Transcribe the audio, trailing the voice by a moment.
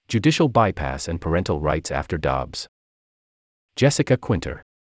Judicial Bypass and Parental Rights After Dobbs. Jessica Quinter.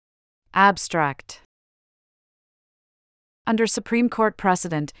 Abstract. Under Supreme Court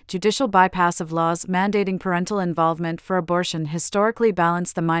precedent, judicial bypass of laws mandating parental involvement for abortion historically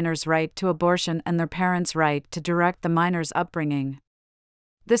balanced the minor's right to abortion and their parents' right to direct the minor's upbringing.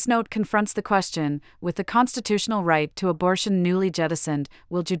 This note confronts the question, with the constitutional right to abortion newly jettisoned,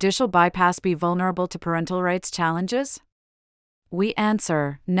 will judicial bypass be vulnerable to parental rights challenges? We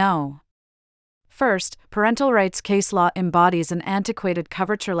answer, no. First, parental rights case law embodies an antiquated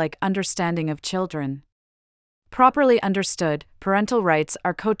coverture-like understanding of children. Properly understood, parental rights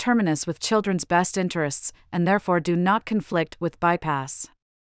are coterminous with children's best interests, and therefore do not conflict with bypass.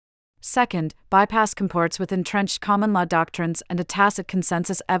 Second, bypass comports with entrenched common law doctrines and a tacit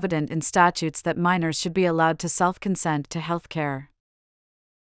consensus evident in statutes that minors should be allowed to self-consent to health care.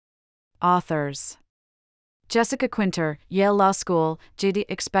 Authors: Jessica Quinter, Yale Law School, JD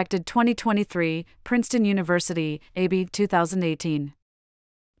Expected 2023, Princeton University, AB 2018.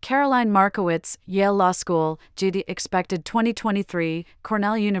 Caroline Markowitz, Yale Law School, JD Expected 2023,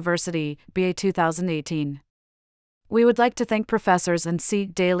 Cornell University, BA 2018. We would like to thank Professors N.C.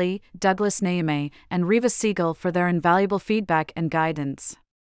 Daly, Douglas Naime, and Riva Siegel for their invaluable feedback and guidance.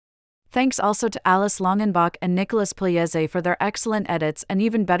 Thanks also to Alice Longenbach and Nicholas Pugliese for their excellent edits and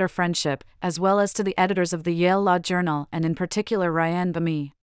even better friendship, as well as to the editors of the Yale Law Journal and in particular Ryan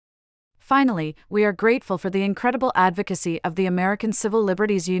Bami. Finally, we are grateful for the incredible advocacy of the American Civil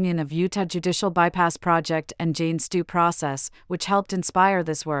Liberties Union of Utah Judicial Bypass Project and Jane's Due Process, which helped inspire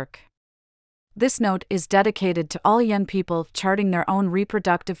this work. This note is dedicated to all young people charting their own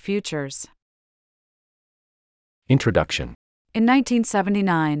reproductive futures. Introduction. In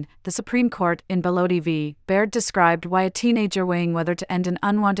 1979, the Supreme Court in Bellotti v. Baird described why a teenager weighing whether to end an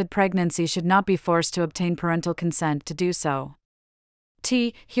unwanted pregnancy should not be forced to obtain parental consent to do so.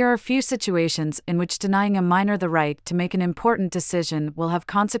 Here are a few situations in which denying a minor the right to make an important decision will have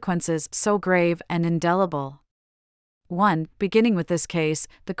consequences so grave and indelible. 1. Beginning with this case,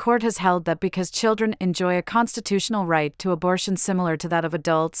 the court has held that because children enjoy a constitutional right to abortion similar to that of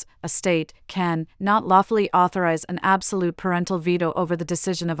adults, a state can not lawfully authorize an absolute parental veto over the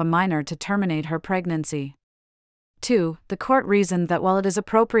decision of a minor to terminate her pregnancy. 2. The court reasoned that while it is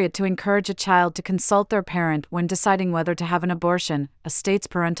appropriate to encourage a child to consult their parent when deciding whether to have an abortion, a state's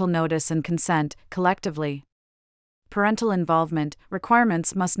parental notice and consent, collectively, parental involvement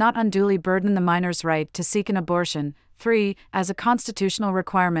requirements must not unduly burden the minor's right to seek an abortion. 3. As a constitutional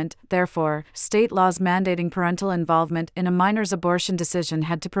requirement, therefore, state laws mandating parental involvement in a minor's abortion decision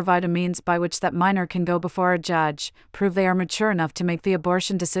had to provide a means by which that minor can go before a judge, prove they are mature enough to make the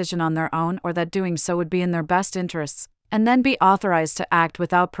abortion decision on their own or that doing so would be in their best interests, and then be authorized to act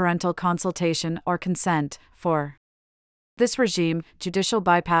without parental consultation or consent. 4. This regime, judicial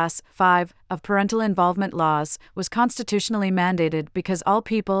bypass, 5, of parental involvement laws, was constitutionally mandated because all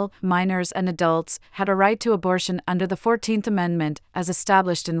people, minors and adults, had a right to abortion under the 14th Amendment, as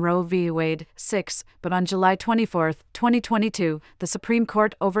established in Roe v. Wade. 6. But on July 24, 2022, the Supreme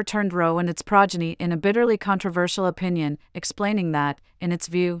Court overturned Roe and its progeny in a bitterly controversial opinion, explaining that, in its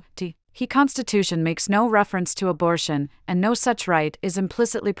view, the Constitution makes no reference to abortion, and no such right is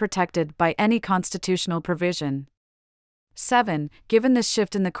implicitly protected by any constitutional provision. 7. Given this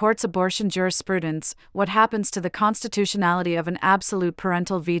shift in the court's abortion jurisprudence, what happens to the constitutionality of an absolute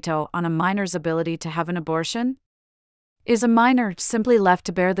parental veto on a minor's ability to have an abortion? Is a minor simply left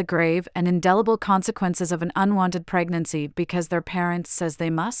to bear the grave and indelible consequences of an unwanted pregnancy because their parent says they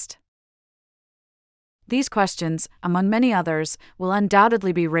must? These questions, among many others, will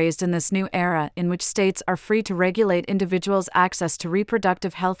undoubtedly be raised in this new era in which states are free to regulate individuals' access to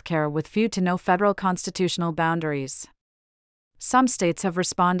reproductive health care with few to no federal constitutional boundaries. Some states have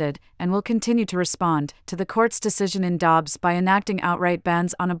responded, and will continue to respond, to the court's decision in Dobbs by enacting outright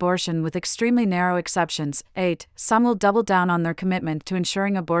bans on abortion with extremely narrow exceptions. 8. Some will double down on their commitment to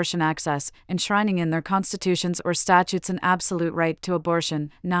ensuring abortion access, enshrining in their constitutions or statutes an absolute right to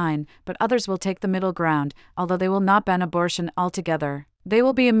abortion. 9. But others will take the middle ground, although they will not ban abortion altogether. They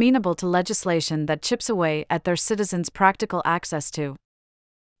will be amenable to legislation that chips away at their citizens' practical access to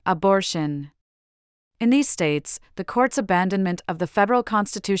abortion. In these states, the court's abandonment of the federal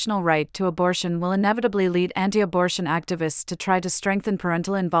constitutional right to abortion will inevitably lead anti-abortion activists to try to strengthen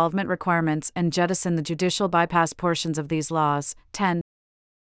parental involvement requirements and jettison the judicial bypass portions of these laws. 10.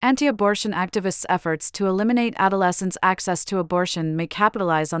 Anti-abortion activists' efforts to eliminate adolescents' access to abortion may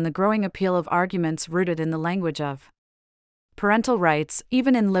capitalize on the growing appeal of arguments rooted in the language of parental rights,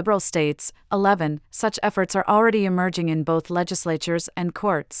 even in liberal states. 11. Such efforts are already emerging in both legislatures and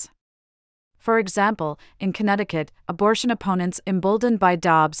courts. For example, in Connecticut, abortion opponents emboldened by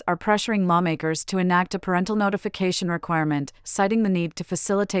Dobbs are pressuring lawmakers to enact a parental notification requirement, citing the need to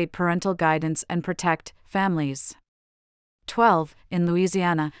facilitate parental guidance and protect families. 12. In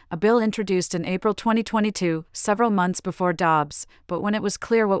Louisiana, a bill introduced in April 2022, several months before Dobbs, but when it was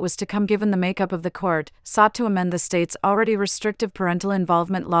clear what was to come given the makeup of the court, sought to amend the state's already restrictive parental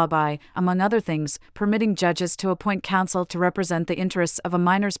involvement law by, among other things, permitting judges to appoint counsel to represent the interests of a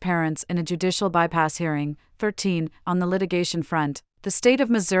minor's parents in a judicial bypass hearing. 13. On the litigation front, the state of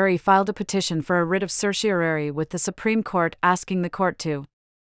Missouri filed a petition for a writ of certiorari with the Supreme Court asking the court to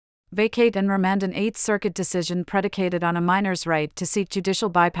vacate and remand an Eighth Circuit decision predicated on a minor's right to seek judicial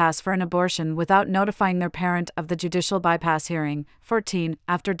bypass for an abortion without notifying their parent of the judicial bypass hearing. 14.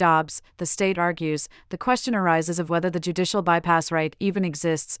 After Dobbs, the state argues, the question arises of whether the judicial bypass right even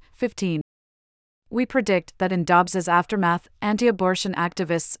exists. 15. We predict that in Dobbs's aftermath, anti-abortion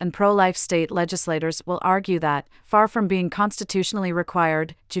activists and pro-life state legislators will argue that, far from being constitutionally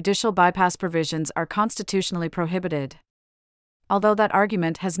required, judicial bypass provisions are constitutionally prohibited. Although that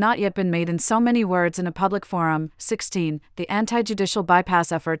argument has not yet been made in so many words in a public forum. 16. The anti-judicial bypass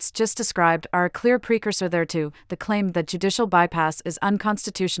efforts just described are a clear precursor thereto. The claim that judicial bypass is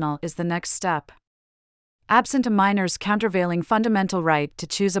unconstitutional is the next step. Absent a minor's countervailing fundamental right to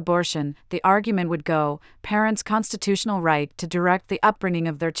choose abortion, the argument would go, parents' constitutional right to direct the upbringing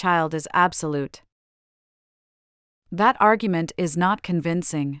of their child is absolute. That argument is not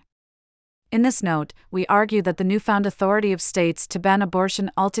convincing. In this note, we argue that the newfound authority of states to ban abortion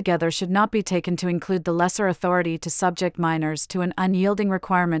altogether should not be taken to include the lesser authority to subject minors to an unyielding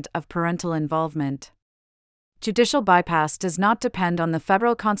requirement of parental involvement. Judicial bypass does not depend on the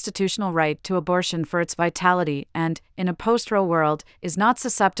federal constitutional right to abortion for its vitality and, in a post-Roe world, is not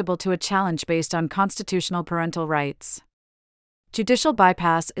susceptible to a challenge based on constitutional parental rights. Judicial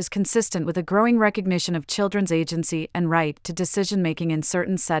bypass is consistent with a growing recognition of children's agency and right to decision-making in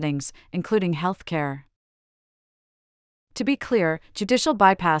certain settings, including healthcare. To be clear, judicial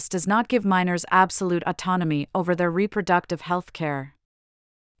bypass does not give minors absolute autonomy over their reproductive health care.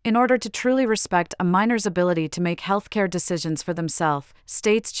 In order to truly respect a minor's ability to make healthcare decisions for themselves,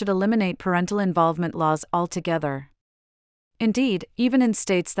 states should eliminate parental involvement laws altogether. Indeed, even in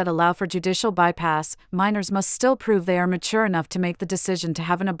states that allow for judicial bypass, minors must still prove they are mature enough to make the decision to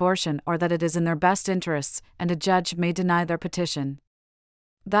have an abortion or that it is in their best interests, and a judge may deny their petition.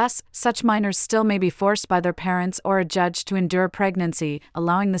 Thus, such minors still may be forced by their parents or a judge to endure pregnancy,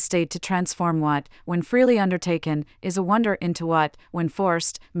 allowing the state to transform what, when freely undertaken, is a wonder into what, when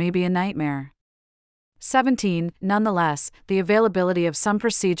forced, may be a nightmare. 17. Nonetheless, the availability of some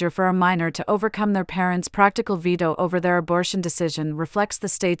procedure for a minor to overcome their parents' practical veto over their abortion decision reflects the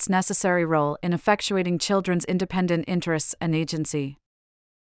state's necessary role in effectuating children's independent interests and agency.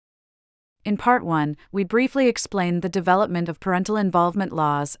 In Part 1, we briefly explained the development of parental involvement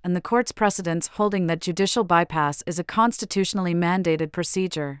laws and the court's precedents holding that judicial bypass is a constitutionally mandated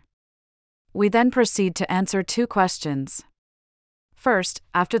procedure. We then proceed to answer two questions. First,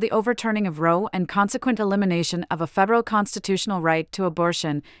 after the overturning of Roe and consequent elimination of a federal constitutional right to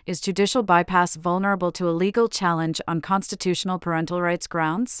abortion, is judicial bypass vulnerable to a legal challenge on constitutional parental rights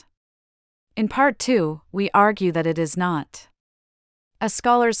grounds? In Part 2, we argue that it is not. As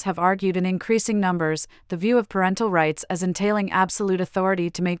scholars have argued in increasing numbers, the view of parental rights as entailing absolute authority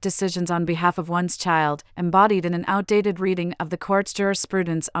to make decisions on behalf of one's child, embodied in an outdated reading of the court's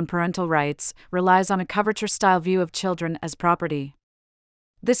jurisprudence on parental rights, relies on a coverture-style view of children as property.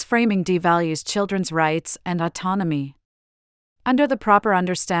 This framing devalues children's rights and autonomy. Under the proper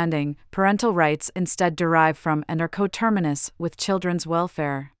understanding, parental rights instead derive from and are coterminous with children's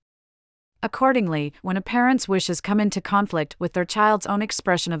welfare. Accordingly, when a parent's wishes come into conflict with their child's own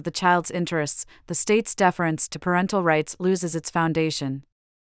expression of the child's interests, the state's deference to parental rights loses its foundation.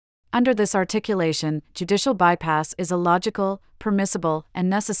 Under this articulation, judicial bypass is a logical, permissible, and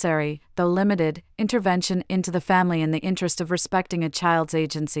necessary, though limited, intervention into the family in the interest of respecting a child's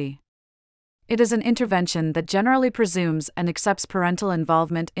agency. It is an intervention that generally presumes and accepts parental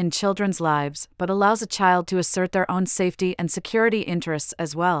involvement in children's lives, but allows a child to assert their own safety and security interests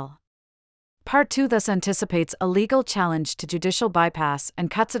as well. Part 2 thus anticipates a legal challenge to judicial bypass and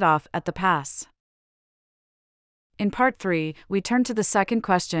cuts it off at the pass. In Part 3, we turn to the second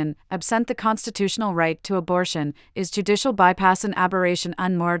question: absent the constitutional right to abortion, is judicial bypass an aberration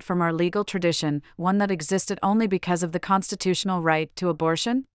unmoored from our legal tradition, one that existed only because of the constitutional right to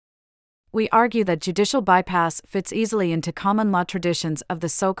abortion? We argue that judicial bypass fits easily into common law traditions of the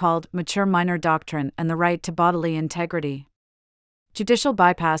so-called mature minor doctrine and the right to bodily integrity. Judicial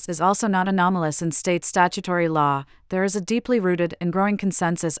bypass is also not anomalous in state statutory law. There is a deeply rooted and growing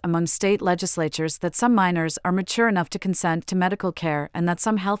consensus among state legislatures that some minors are mature enough to consent to medical care and that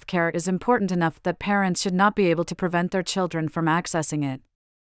some health care is important enough that parents should not be able to prevent their children from accessing it.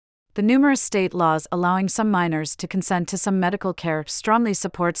 The numerous state laws allowing some minors to consent to some medical care strongly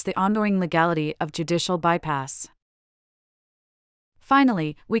supports the ongoing legality of judicial bypass.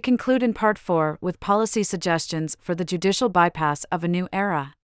 Finally, we conclude in Part 4 with policy suggestions for the judicial bypass of a new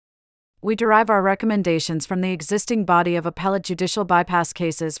era. We derive our recommendations from the existing body of appellate judicial bypass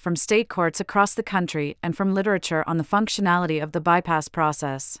cases from state courts across the country and from literature on the functionality of the bypass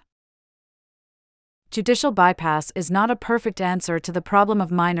process. Judicial bypass is not a perfect answer to the problem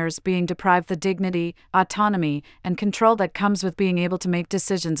of minors being deprived the dignity, autonomy, and control that comes with being able to make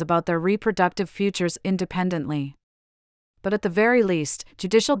decisions about their reproductive futures independently. But at the very least,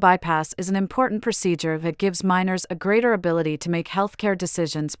 judicial bypass is an important procedure that gives minors a greater ability to make healthcare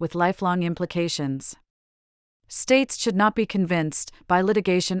decisions with lifelong implications. States should not be convinced, by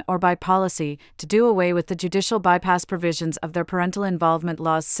litigation or by policy, to do away with the judicial bypass provisions of their parental involvement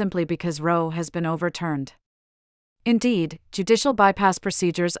laws simply because Roe has been overturned. Indeed, judicial bypass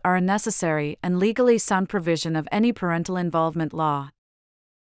procedures are a necessary and legally sound provision of any parental involvement law.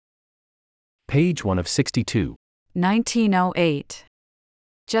 Page 1 of 62. 1908.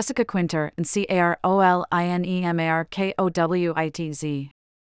 Jessica Quinter and Carolinemarkowitz.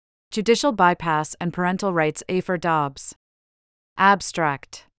 Judicial Bypass and Parental Rights A for Dobbs.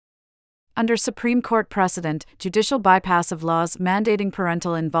 Abstract. Under Supreme Court precedent, judicial bypass of laws mandating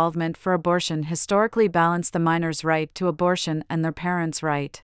parental involvement for abortion historically balanced the minor's right to abortion and their parents'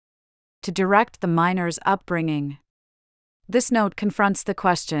 right to direct the minor's upbringing. This note confronts the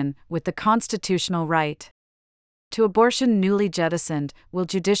question, with the constitutional right to abortion newly jettisoned, will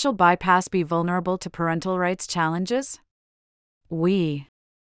judicial bypass be vulnerable to parental rights challenges? We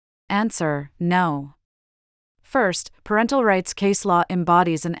answer, no. First, parental rights case law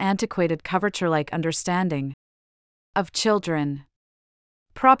embodies an antiquated coverture-like understanding of children.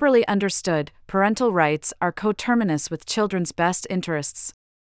 Properly understood, parental rights are coterminous with children's best interests,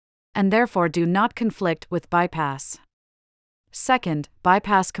 and therefore do not conflict with bypass. Second,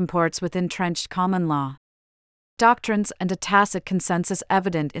 bypass comports with entrenched common law doctrines and a tacit consensus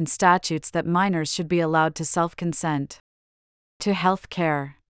evident in statutes that minors should be allowed to self-consent to health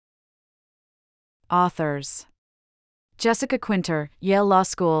care. Authors: Jessica Quinter, Yale Law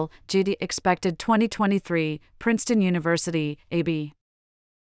School, JD Expected 2023, Princeton University, AB.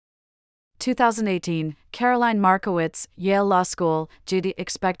 2018, Caroline Markowitz, Yale Law School, JD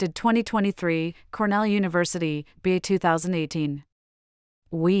Expected 2023, Cornell University, BA 2018.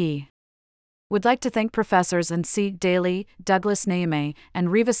 We would like to thank Professors N.C. Daly, Douglas Naime,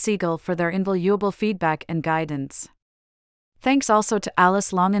 and Riva Siegel for their invaluable feedback and guidance. Thanks also to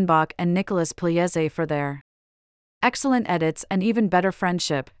Alice Longenbach and Nicholas Pugliese for their excellent edits and even better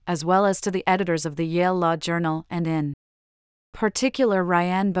friendship, as well as to the editors of the Yale Law Journal and in particular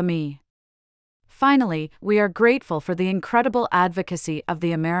Ryan Bami. Finally, we are grateful for the incredible advocacy of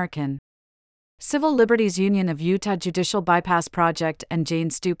the American Civil Liberties Union of Utah Judicial Bypass Project and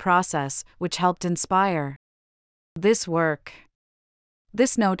Jane's Due Process, which helped inspire this work.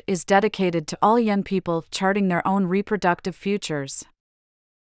 This note is dedicated to all young people charting their own reproductive futures.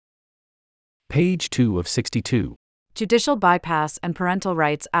 Page 2 of 62. Judicial Bypass and Parental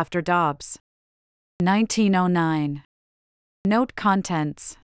Rights after Dobbs. 1909. Note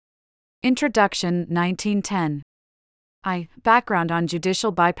Contents. Introduction 1910. Background on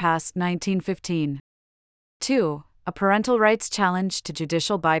Judicial Bypass 1915. 2. A Parental Rights Challenge to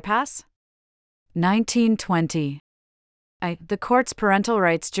Judicial Bypass? 1920. The Court's Parental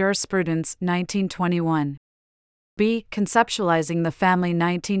Rights Jurisprudence 1921. B. Conceptualizing the Family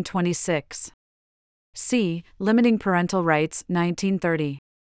 1926. C. Limiting Parental Rights 1930.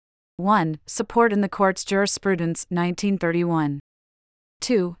 1. Support in the Court's Jurisprudence 1931.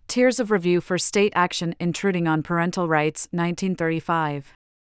 2. Tiers of Review for State Action Intruding on Parental Rights 1935.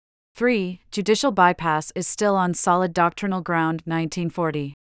 3. Judicial Bypass is Still on Solid Doctrinal Ground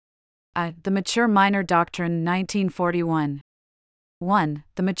 1940. The Mature Minor Doctrine 1941. 1.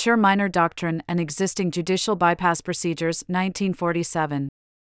 The Mature Minor Doctrine and Existing Judicial Bypass Procedures 1947.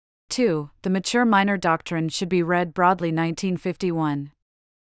 2. The Mature Minor Doctrine should be read broadly 1951.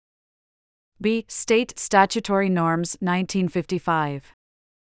 B. State Statutory Norms 1955.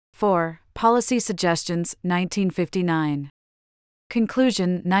 4. Policy Suggestions 1959.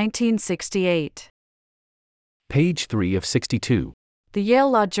 Conclusion 1968. Page 3 of 62. The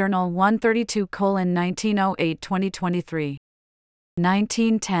Yale Law Journal 132:1908-2023.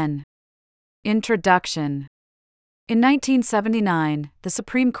 1910. Introduction. In 1979, the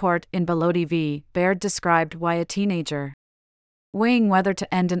Supreme Court in Bellotti v. Baird described why a teenager weighing whether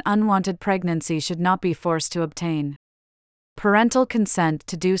to end an unwanted pregnancy should not be forced to obtain parental consent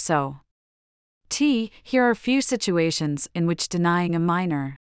to do so. Here are a few situations in which denying a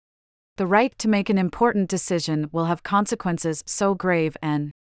minor the right to make an important decision will have consequences so grave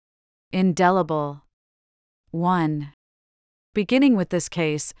and indelible. 1. Beginning with this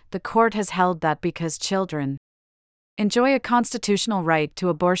case, the court has held that because children enjoy a constitutional right to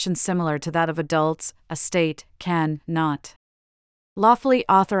abortion similar to that of adults, a state can not lawfully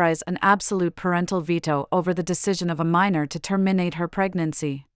authorize an absolute parental veto over the decision of a minor to terminate her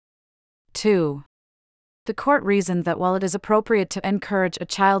pregnancy. 2. The court reasoned that while it is appropriate to encourage a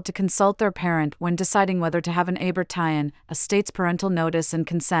child to consult their parent when deciding whether to have an abortion, a state's parental notice and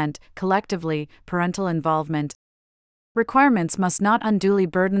consent, collectively, parental involvement requirements must not unduly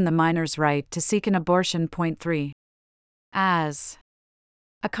burden the minor's right to seek an abortion. 3. As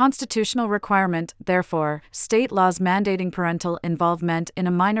a constitutional requirement, therefore, state laws mandating parental involvement in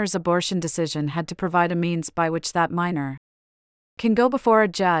a minor's abortion decision had to provide a means by which that minor can go before a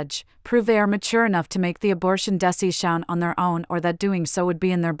judge, prove they are mature enough to make the abortion decision on their own or that doing so would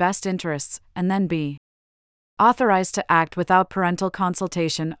be in their best interests, and then be authorized to act without parental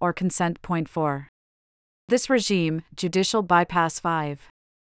consultation or consent. 4. This regime, Judicial Bypass 5.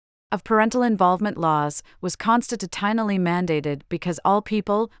 Of parental involvement laws, was constitutionally mandated because all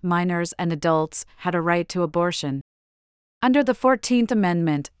people, minors and adults, had a right to abortion under the 14th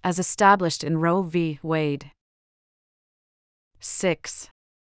Amendment, as established in Roe v. Wade. 6.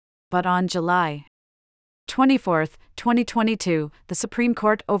 But on July 24, 2022, the Supreme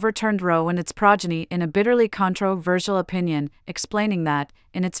Court overturned Roe and its progeny in a bitterly controversial opinion, explaining that,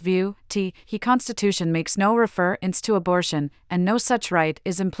 in its view, the Constitution makes no reference to abortion, and no such right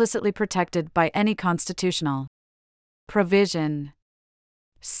is implicitly protected by any constitutional provision.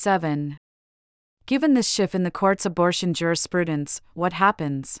 7. Given this shift in the court's abortion jurisprudence, what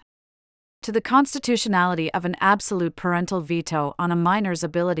happens to the constitutionality of an absolute parental veto on a minor's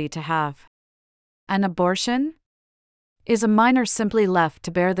ability to have an abortion? Is a minor simply left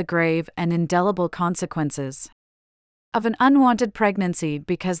to bear the grave and indelible consequences of an unwanted pregnancy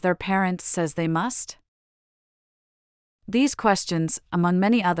because their parent says they must? These questions, among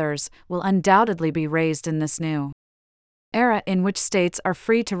many others, will undoubtedly be raised in this new era in which states are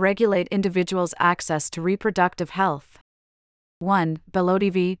free to regulate individuals' access to reproductive health. 1.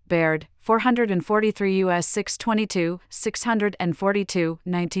 Bellotti v. Baird, 443 U.S. 622, 642,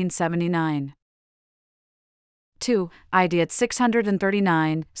 1979. 2. Ideat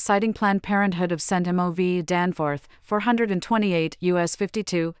 639, citing Planned Parenthood of St. M.O.V. Danforth, 428 U.S.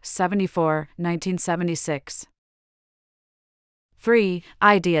 52, 74, 1976. 3.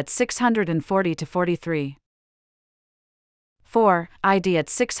 Ideat 640-43. 4. Ideat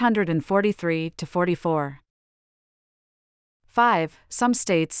 643-44. 5. Some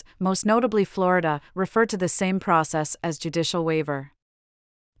states, most notably Florida, refer to the same process as judicial waiver.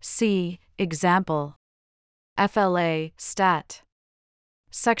 See example. FLA, Stat.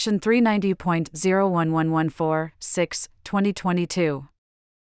 Section 390.01114, 6, 2022.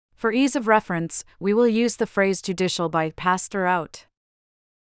 For ease of reference, we will use the phrase judicial bypass throughout.